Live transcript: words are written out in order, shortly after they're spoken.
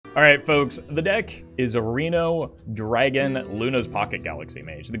Alright folks, the deck is a Reno, Dragon, Luna's Pocket Galaxy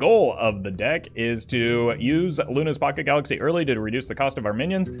Mage. The goal of the deck is to use Luna's Pocket Galaxy early to reduce the cost of our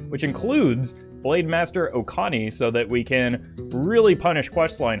minions, which includes Blademaster Okani, so that we can really punish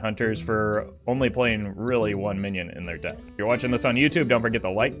questline hunters for only playing really one minion in their deck. If you're watching this on YouTube, don't forget to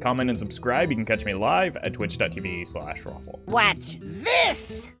like, comment, and subscribe. You can catch me live at twitch.tv/Roffle. Watch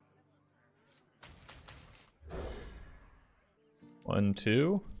this! 1,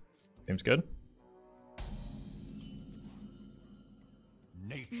 2. Seems good.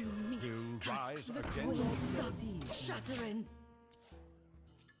 Nature will rise against Shattering.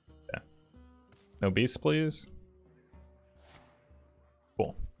 Yeah. No beasts, please.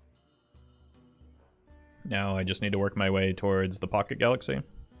 Cool. Now I just need to work my way towards the Pocket Galaxy.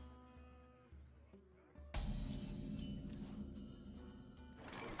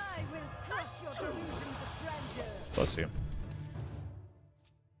 I will crush your delusions of grandeur. Bless you.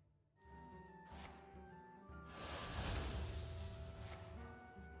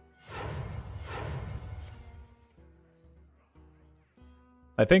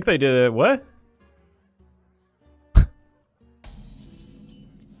 I think they did what?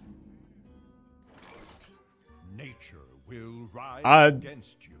 nature will rise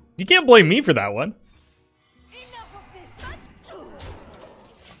against you. You can't blame me for that one. Enough of this.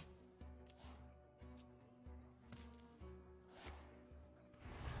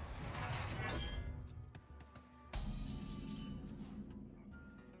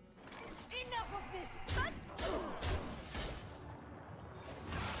 Enough of this.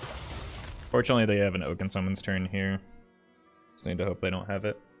 Fortunately, they have an Oaken Summon's turn here. Just need to hope they don't have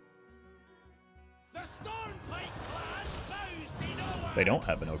it. They don't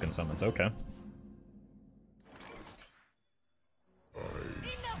have an Oaken Summons, okay.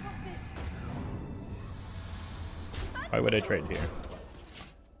 Why would I trade here?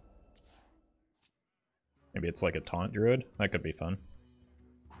 Maybe it's like a Taunt Druid? That could be fun.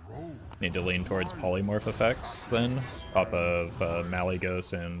 Need to lean towards polymorph effects then, off of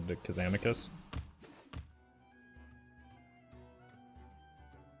Malygos and Kazakus.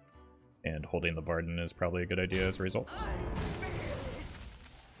 And holding the Varden is probably a good idea as a result.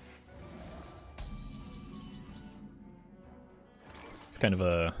 It's kind of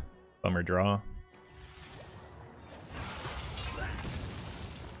a bummer draw.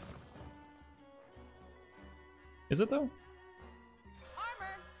 Is it though?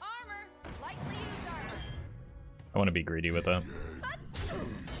 I want to be greedy with that.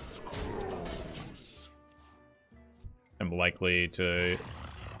 I'm likely to,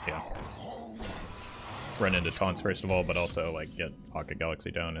 yeah, run into taunts first of all, but also like get Pocket Galaxy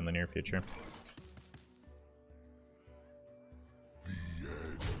down in the near future.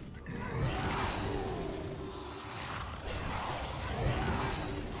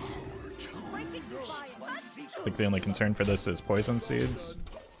 I think the only concern for this is Poison Seeds.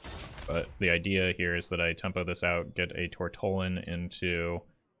 But the idea here is that I tempo this out, get a Tortollan into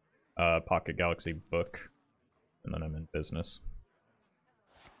Pocket Galaxy Book, and then I'm in business.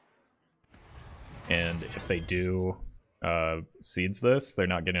 And if they do seeds this, they're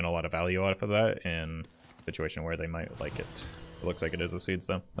not getting a lot of value out of that in a situation where they might like it. It looks like it is a seeds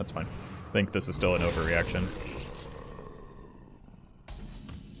though. That's fine. I think this is still an overreaction.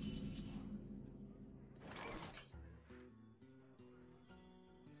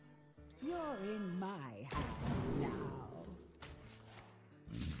 In my hands now.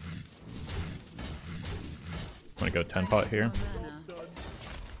 I'm gonna go 10 pot here.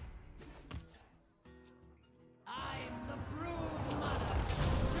 I'm the brood mother.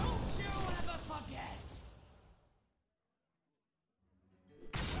 Don't you ever forget.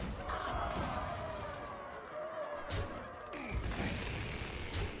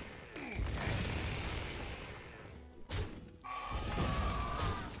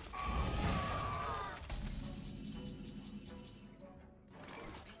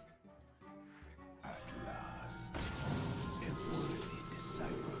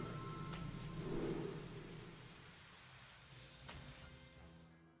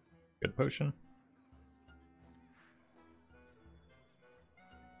 Good potion.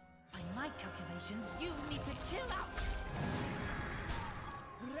 By my calculations, you need to chill out.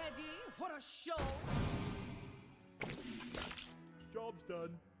 Ready for a show? Job's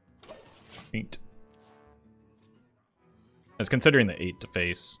done. 8. I was considering the 8 to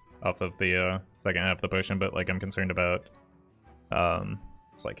face off of the second half of the potion, but like I'm concerned about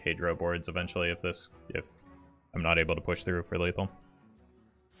it's like Hadro boards eventually if I'm not able to push through for lethal.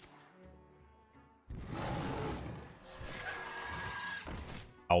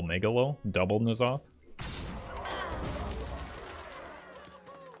 Almegalo, double N'Zoth.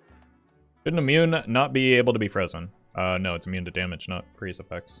 Shouldn't immune not be able to be frozen? No, it's immune to damage, not freeze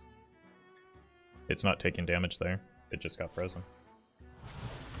effects. It's not taking damage there. It just got frozen.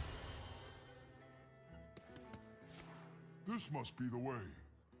 This must be the way.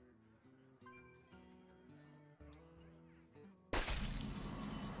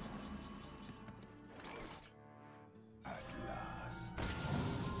 At last,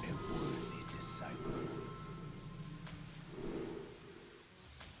 a worthy disciple.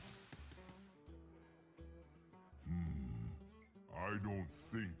 I don't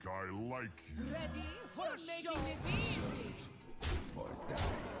think I like you. Ready for making this easy? Or die.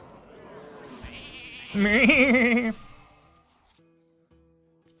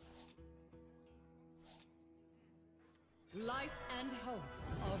 Life and hope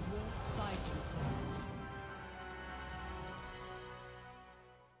are worth fighting for.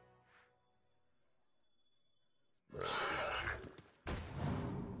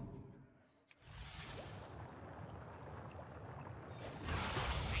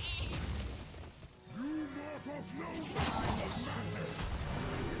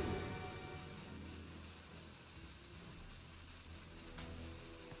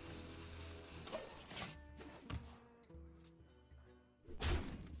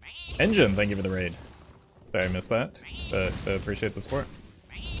 Engine, thank you for the raid. Sorry I missed that, but appreciate the support.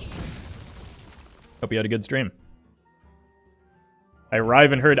 Hope you had a good stream. I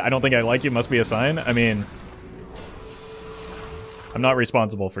arrive and heard, I don't think I like you, must be a sign. I mean, I'm not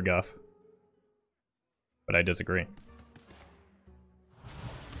responsible for guff, but I disagree.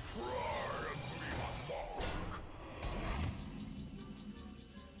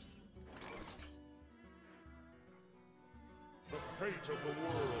 The fate of the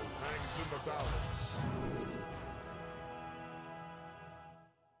world hangs in the balance.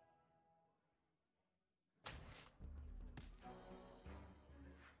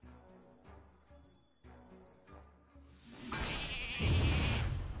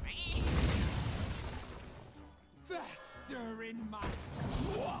 Fester in my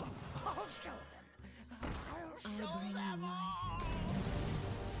swamp. I'll show them. I'll show them all.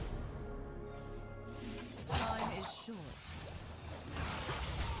 Time is short.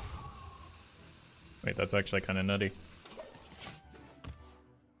 Wait, that's actually kind of nutty.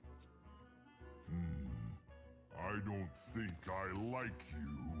 I don't think I like you.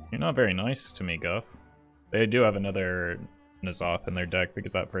 You're not very nice to me, Guff. They do have another N'Zoth in their deck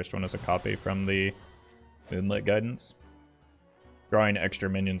because that first one is a copy from the Moonlit Guidance. Drawing extra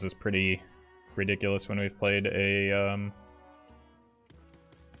minions is pretty ridiculous when we've played a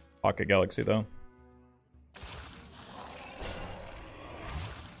Pocket Galaxy, though.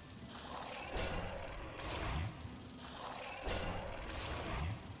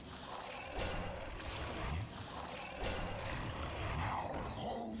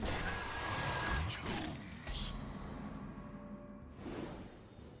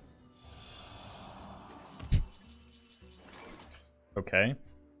 Okay.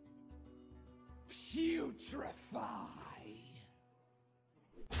 Putrefy.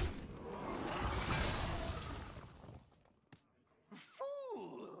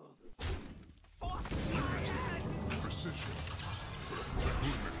 Fools. Precision.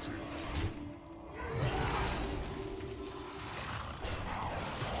 Primitive.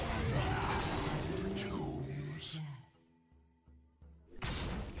 Choose.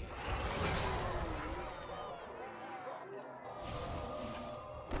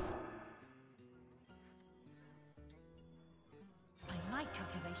 By my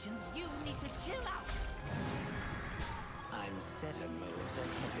calculations, you need to chill out. I'm 7 moves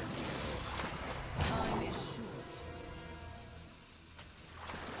ahead of you. Time is short.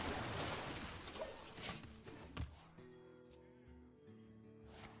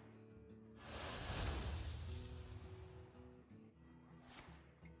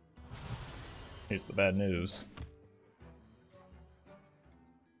 Here's the bad news.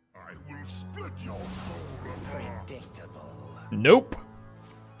 I will split your soul apart. Predictable. Nope.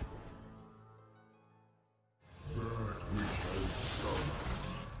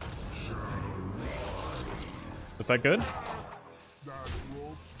 Was that good? That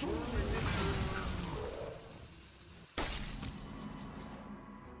rope's turning.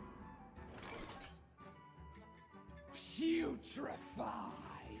 Putrefy.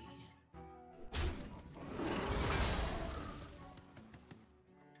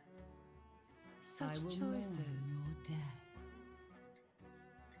 Such choices. Your death.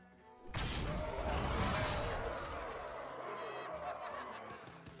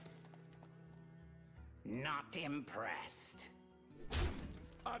 Not impressed.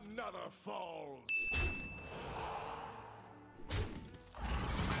 Another falls.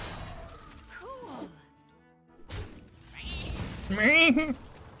 Okay,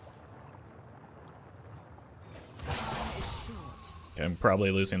 I'm probably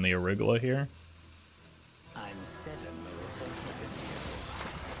losing the arugula here. I'm 7 moves ahead of you.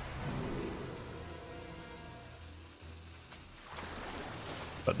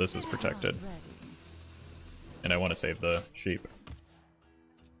 But this is protected. And I want to save the sheep.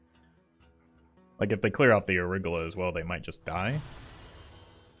 Like, if they clear off the arugula as well, they might just die.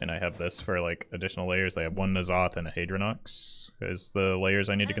 And I have this for, like, additional layers. I have one Nazoth and a Hadronox as the layers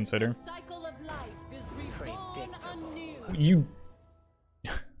I need to consider. Cycle of life is reborn anew. You...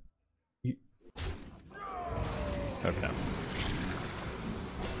 Okay.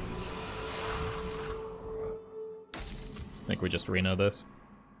 I think we just Reno this.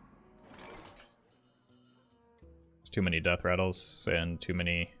 It's too many death rattles and too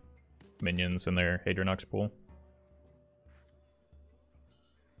many minions in their Hadronox pool.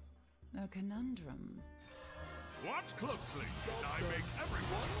 A conundrum. Watch closely as I make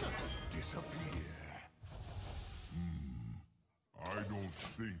everyone disappear. I don't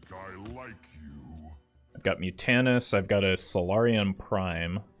think I like you. I've got Mutanus, I've got a Solarian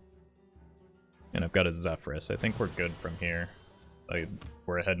Prime, and I've got a Zephrys. I think we're good from here.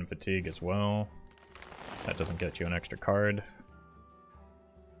 We're ahead in fatigue as well. That doesn't get you an extra card.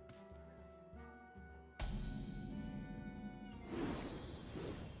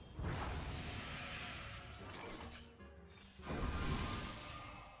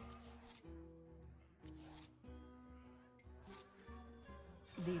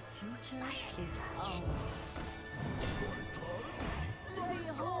 The future is ours.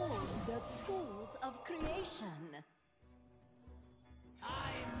 Behold the tools of creation.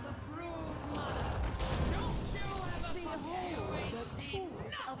 I'm the brood mother. Don't you ever Behold the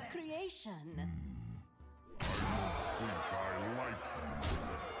tools of creation. I think I like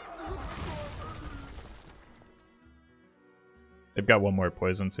you. They've got one more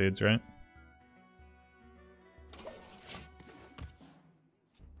poison seeds, right?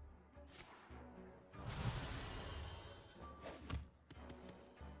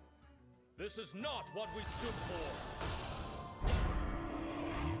 This is not what we stood for.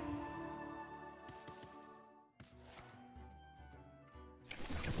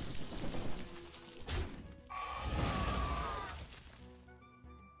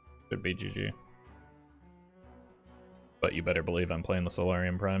 Could be GG. But you better believe I'm playing the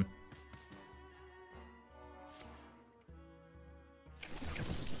Solarian Prime.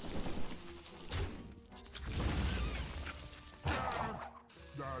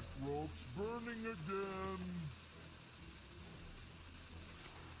 That rope's burning again.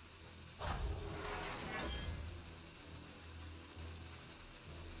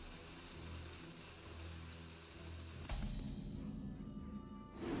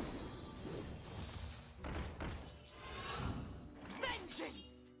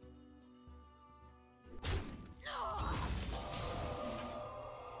 Vengeance!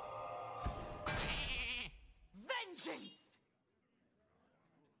 Vengeance!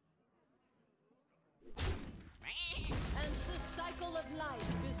 And the cycle of life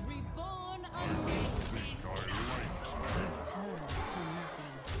is reborn anew. Return to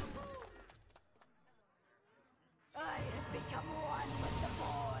nothing. I have become one with the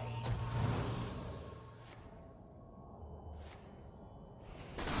void.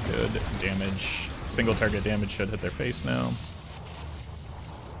 It's good. Damage. Single target damage should hit their face now.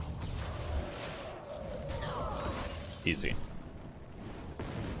 Easy.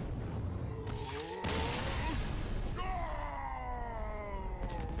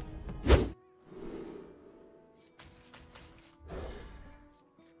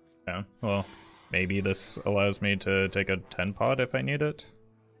 Yeah, well, maybe this allows me to take a 10 pod if I need it.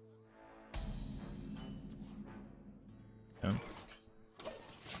 Yeah.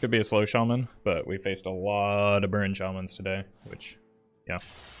 Could be a slow shaman, but we faced a lot of burn shamans today, which, yeah.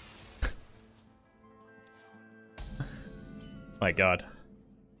 My god.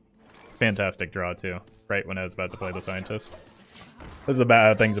 Fantastic draw, too. Right when I was about to play the scientist. This is about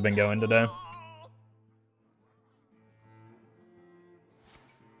how things have been going today.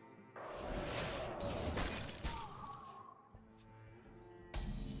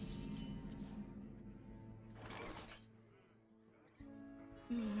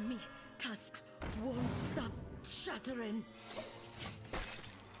 Me tusks won't stop shattering.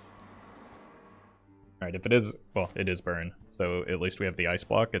 Alright, if it is, well, it is burn, so at least we have the ice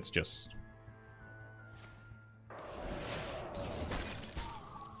block. It's just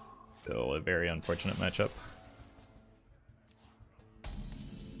still a very unfortunate matchup.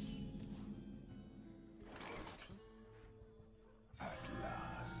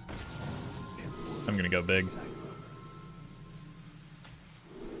 I'm gonna go big.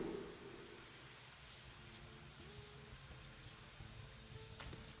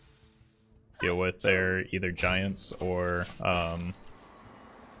 deal with their either giants or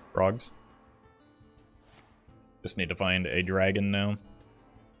frogs. Just need to find a dragon now.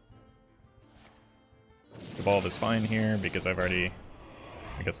 Evolve is fine here because I've already...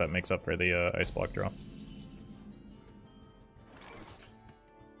 I guess that makes up for the ice block draw.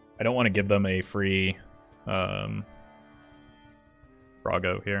 I don't want to give them a free Frogo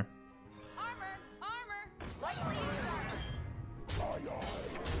here.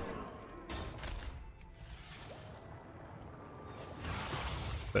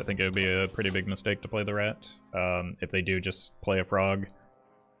 I think it would be a pretty big mistake to play the rat. If they do just play a frog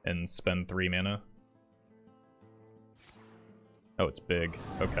and spend 3 mana. Oh, it's big.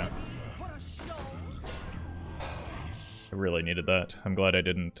 Okay. I really needed that. I'm glad I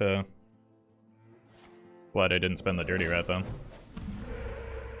didn't spend the dirty rat though.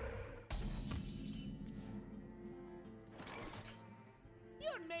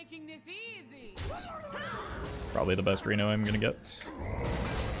 You're making this easy. Probably the best Reno I'm gonna get.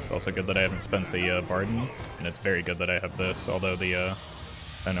 It's also good that I haven't spent the Varden, and it's very good that I have this, although the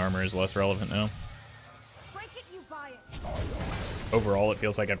 10 armor is less relevant now. Break it, you buy it. Overall, it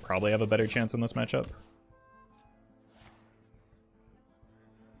feels like I'd probably have a better chance in this matchup.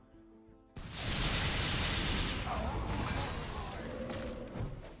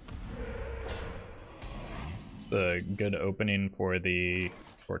 The good opening for the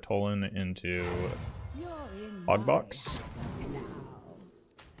Tortolan into Hogbox.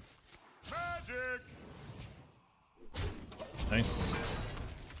 Nice.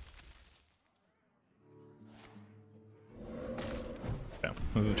 Yeah,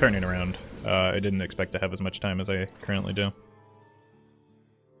 it was a turning around. I didn't expect to have as much time as I currently do.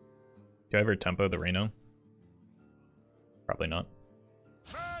 Do I ever tempo the Reno? Probably not.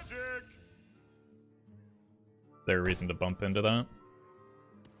 Is there a reason to bump into that?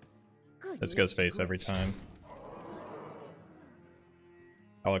 This goes face every time.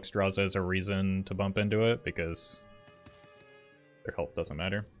 Alexstrasza is a reason to bump into it because their health doesn't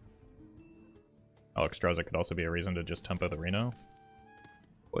matter. Alexstrasza could also be a reason to just tempo the Reno.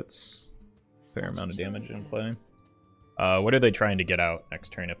 What's a fair amount of damage in play? What are they trying to get out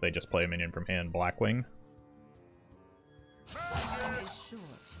next turn if they just play a minion from hand? Blackwing?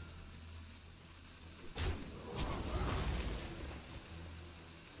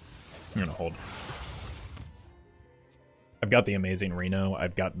 I'm gonna hold. I've got the amazing Reno.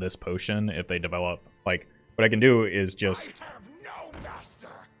 I've got this potion. If they develop, like, what I can do is just,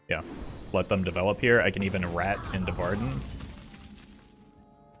 yeah, let them develop here. I can even rat into Varden.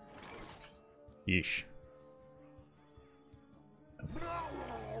 Yeesh.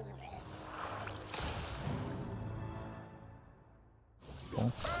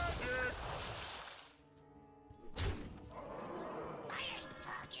 Cool.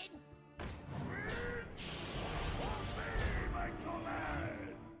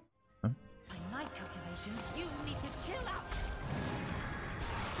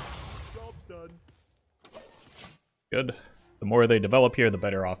 Good. The more they develop here, the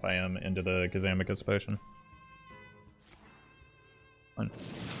better off I am into the Kazakus potion. Fun.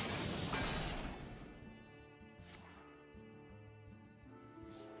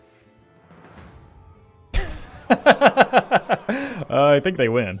 I think they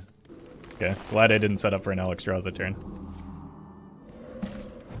win. Okay, glad I didn't set up for an Alexstrasza turn.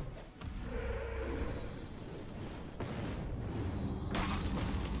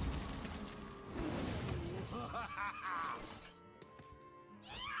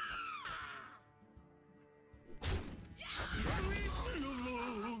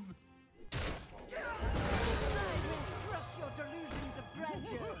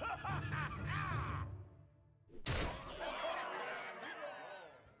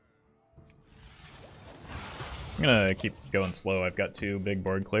 I'm gonna keep going slow. I've got 2 big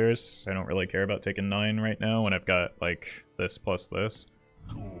board clears. I don't really care about taking 9 right now when I've got like this plus this.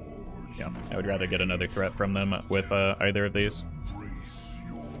 Yeah, I would rather get another threat from them with either of these.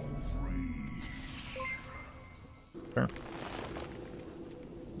 Sure.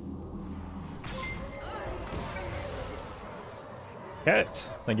 Cat,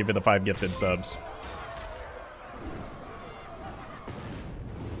 thank you for the 5 gifted subs.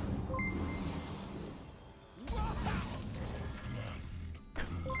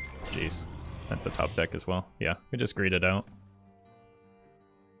 Jeez, that's a top deck as well. Yeah, we just greeted out.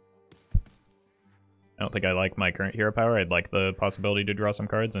 I don't think I like my current hero power. I'd like the possibility to draw some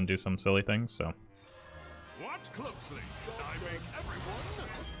cards and do some silly things, so. Watch closely, as I make everyone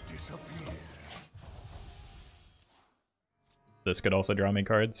disappear. This could also draw me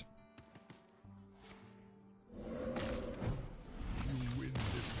cards.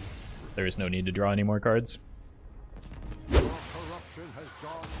 there is no need to draw any more cards. Your corruption has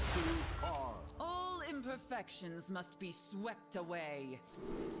gone too far. All imperfections must be swept away.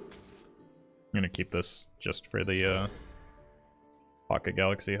 I'm gonna keep this just for the Pocket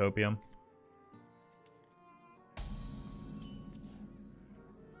Galaxy Hopium.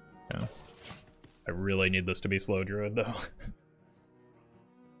 Yeah. I really need this to be slow druid though.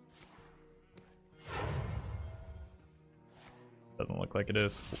 Doesn't look like it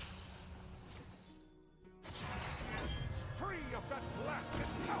is. Free of that blasted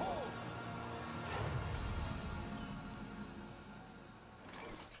tower.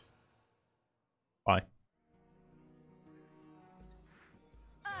 Bye.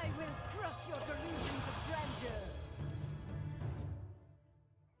 I will crush your delusions of grandeur.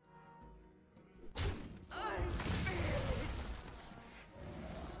 I feel it.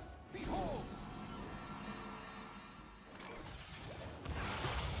 Behold.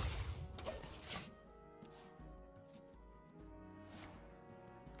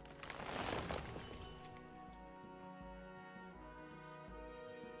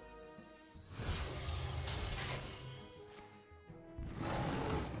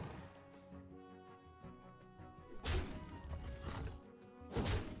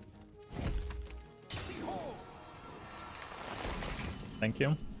 Thank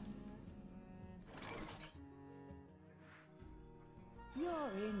you. You're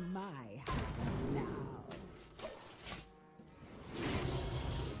in my hands now.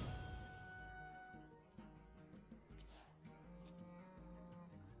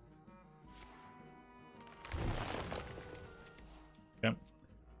 Yep.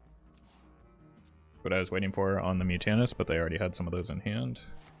 What I was waiting for on the Mutanus, but they already had some of those in hand.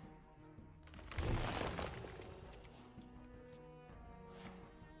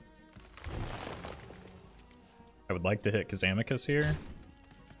 I would like to hit Kazakus here.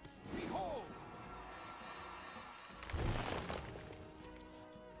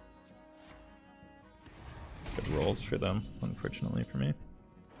 Good rolls for them, unfortunately for me.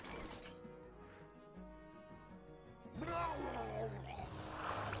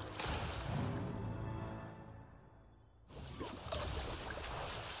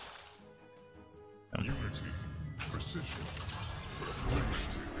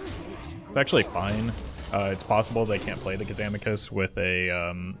 It's actually fine. It's possible they can't play the Kazakus with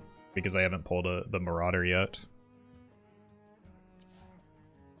a, because I haven't pulled the Marauder yet.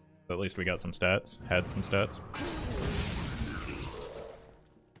 But at least we got some stats, had some stats.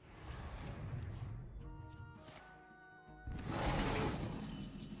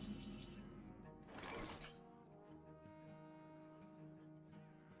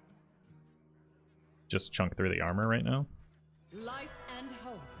 Just chunk through the armor right now. Life and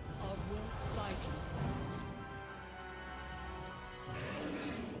hope are worth fighting.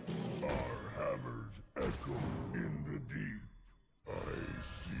 Our hammers echo in the deep. I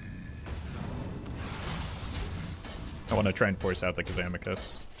see. I want to try and force out the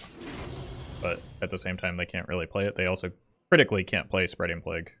Kazakus, but at the same time they can't really play it. They also critically can't play Spreading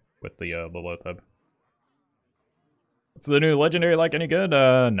Plague with the Loatheb. Is the new legendary like any good?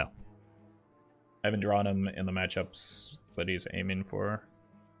 No. I haven't drawn him in the matchups that he's aiming for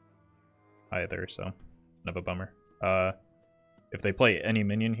either, so kind of a bummer. If they play any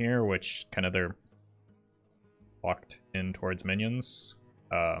minion here, which kind of they're locked in towards minions,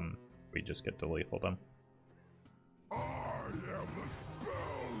 we just get to lethal them. I am the spell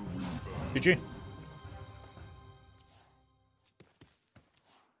weaver. GG.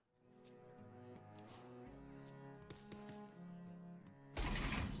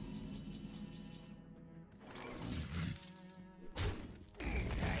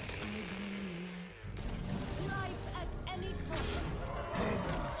 Life at any cost.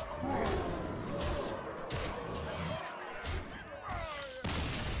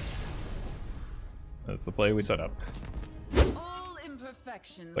 That's the play we set up. All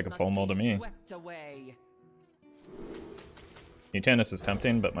imperfections Like a must FOMO be to me. swept away. Mutanus is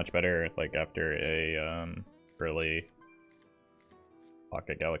tempting, but much better like after a early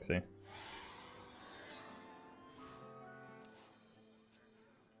Pocket Galaxy.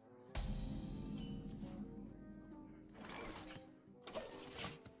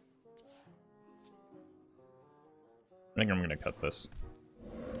 I think I'm gonna cut this.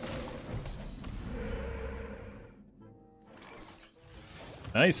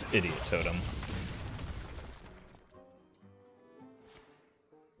 Nice idiot totem.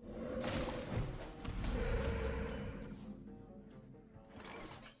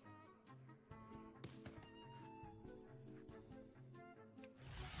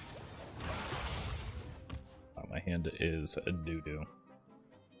 Oh, my hand is a doo-doo.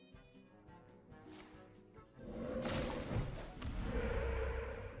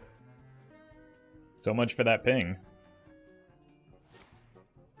 So much for that ping.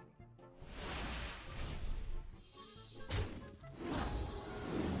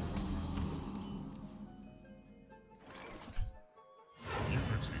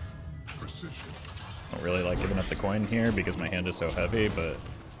 Unity, precision. Don't really like giving up the coin here because my hand is so heavy, but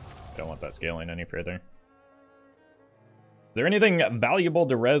I don't want that scaling any further. Is there anything valuable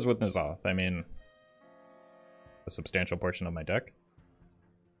to res with N'Zoth? I mean, a substantial portion of my deck.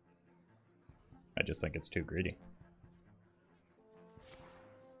 I just think it's too greedy.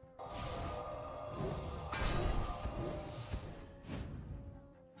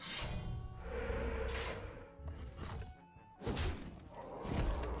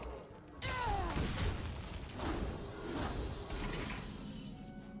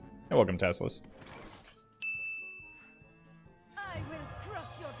 Hey, welcome, Teslas. I will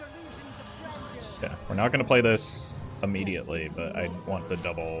crush your delusions of grandeur. Yeah, we're not going to play this immediately, but I want the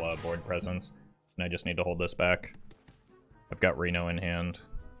double board presence, and I just need to hold this back. I've got Reno in hand.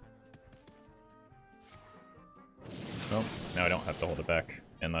 Oh, now I don't have to hold it back,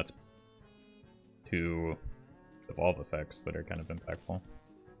 and that's two evolve effects that are kind of impactful.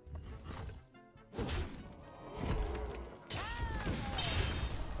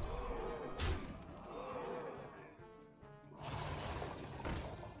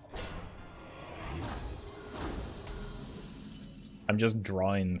 I'm just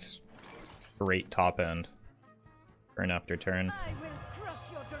drawing straight top end, turn after turn. I will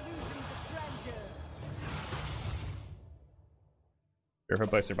crush your delusions of grandeur. I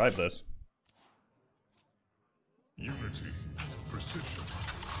hope I survive this. Unity, precision,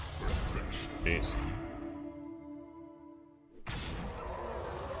 perfection. Jeez.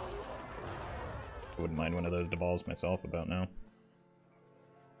 I wouldn't mind one of those devolves myself about now.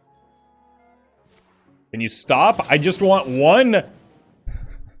 Can you stop? I just want one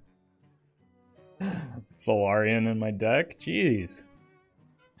Solarian in my deck? Jeez.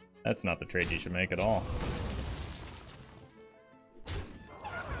 That's not the trade you should make at all.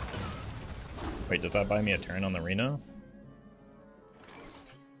 Wait, does that buy me a turn on the Reno?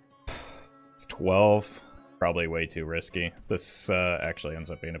 It's 12. Probably way too risky. This actually ends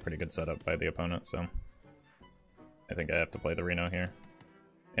up being a pretty good setup by the opponent, so I think I have to play the Reno here.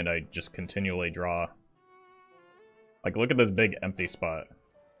 And I just continually draw. Like, look at this big empty spot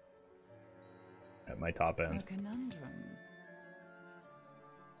at my top end. A conundrum.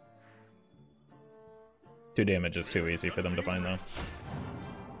 2 damage is too easy for them to find, though.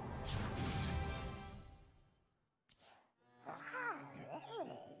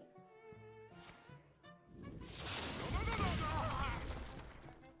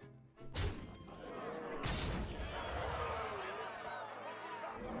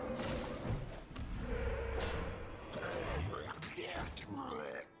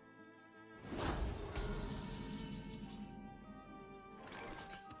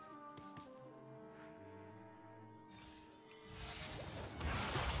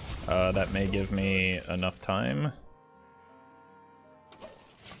 That may give me enough time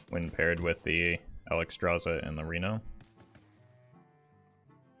when paired with the Alexstrasza and the Reno.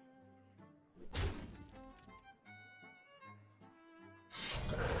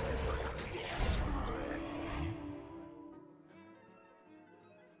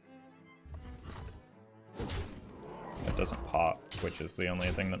 It doesn't pop, which is the only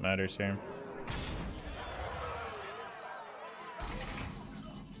thing that matters here.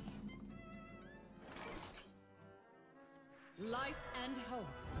 Life and hope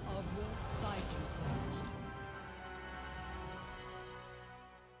of your fighting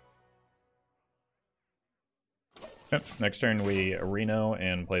force. Yep, next turn we Reno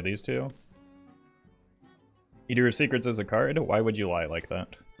and play these two. Eater of Secrets is a card? Why would you lie like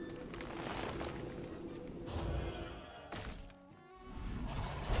that?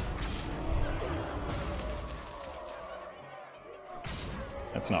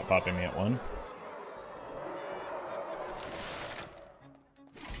 That's not popping me at 1.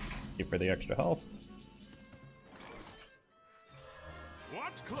 Keep for the extra health.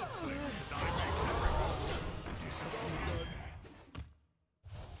 Watch closely as I make disappear.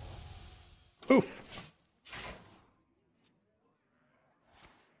 Poof!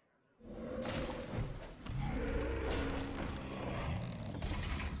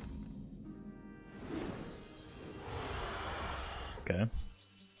 Okay.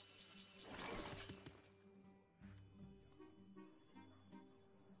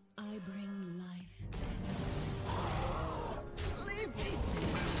 I bring life.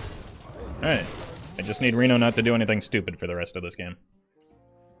 Alright. I just need Reno not to do anything stupid for the rest of this game.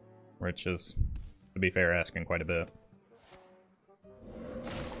 Which is, to be fair, asking quite a bit.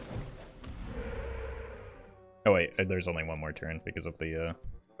 Oh wait, there's only one more turn because of the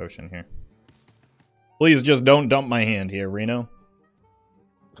potion here. Please just don't dump my hand here, Reno.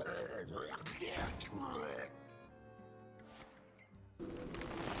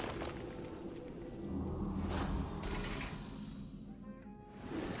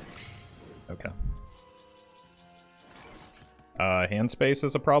 Okay. Hand space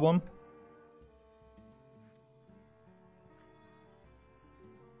is a problem.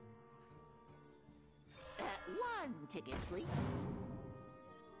 One ticket, please.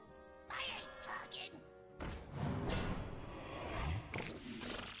 I ain't talking.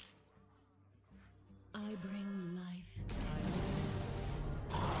 I bring life.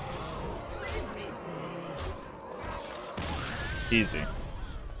 Easy.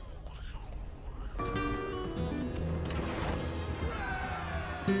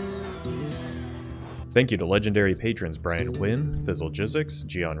 Thank you to legendary patrons Brian Quinn, Fizzle Jizzix,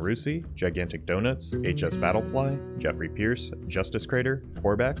 Gian Rusi, Gigantic Donuts, HS Battlefly, Jeffrey Pierce, Justice Crater,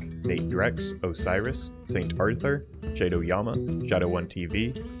 Corback, Nate Drex, Osiris, Saint Arthur, Jado Yama, Shadow1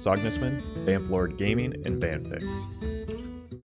 TV, Sognusman, Vamp Lord Gaming, and Vanfix.